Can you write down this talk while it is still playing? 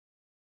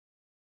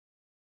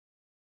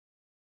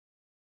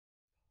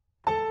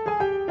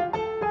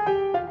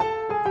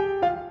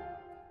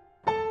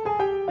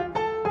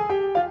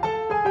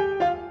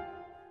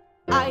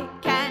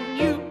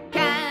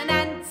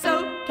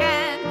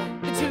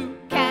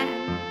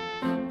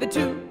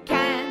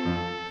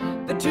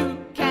toucan, the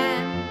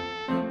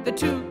toucan, the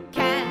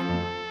toucan.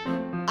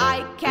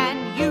 I can,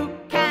 you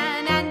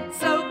can, and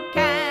so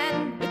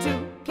can the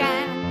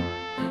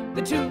toucan,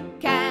 the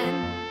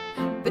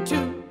toucan, the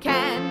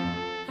toucan,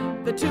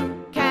 the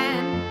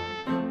toucan.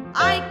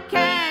 I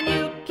can,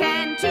 you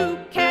can,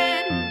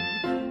 toucan.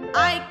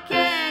 I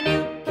can,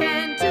 you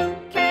can,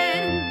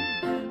 toucan.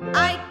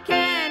 I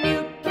can, you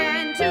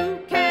can,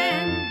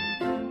 toucan.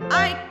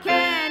 I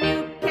can, you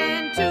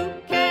can,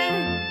 toucan.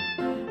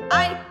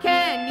 I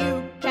can,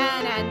 you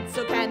can, and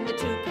so can the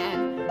toucan.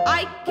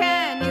 I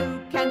can, you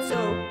can, so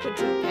can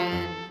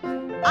toucan.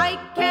 I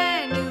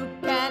can, you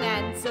can,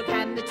 and so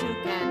can the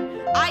toucan.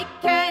 I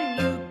can,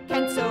 you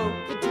can, so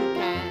can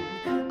toucan.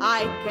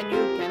 I can,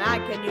 you can, I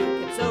can, you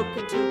can, so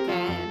can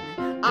toucan.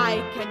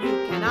 I can, you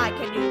can, I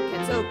can, you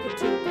can, so can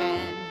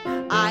toucan.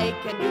 I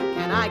can, you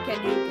can, I can,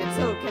 you can,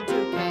 so can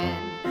toucan.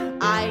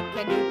 I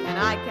can, you can,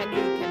 I can,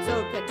 you can, so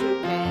can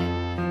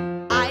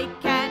toucan. I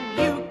can,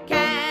 you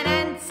can,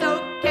 and so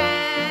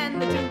can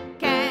the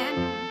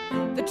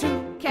toucan, the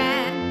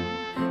toucan,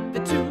 the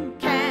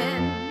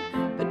toucan,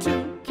 the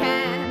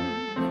toucan.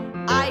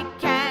 I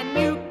can,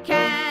 you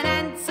can,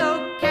 and so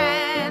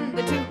can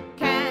the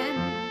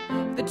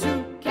toucan, the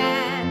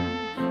toucan,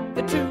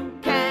 the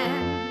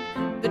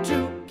toucan, the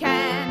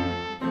toucan.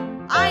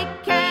 I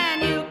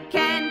can, you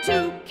can,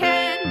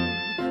 toucan.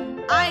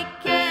 I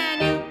can,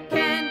 you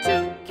can,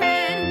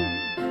 toucan.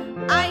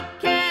 I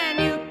can,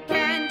 you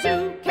can,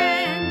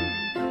 toucan.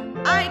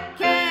 I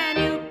can,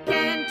 you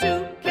can,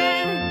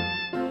 toucan.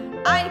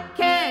 I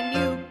can,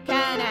 you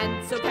can,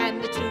 and so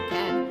can the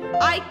toucan.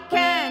 I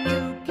can,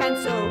 you can,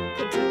 so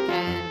can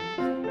toucan.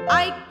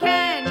 I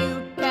can, you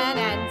can,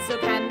 and so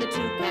can the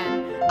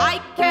toucan. I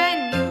can,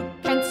 you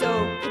can, so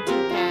can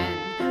toucan.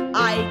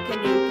 I can,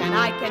 you can,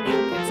 I can, you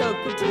can, so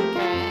can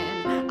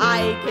toucan.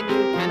 I can,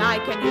 you can, I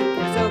can, you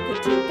can, so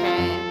can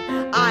toucan.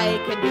 I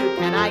can, you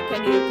can, I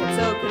can, you can,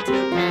 so can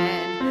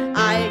toucan.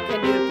 I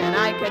can, you can,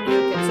 I can, you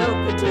can, so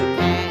can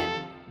toucan.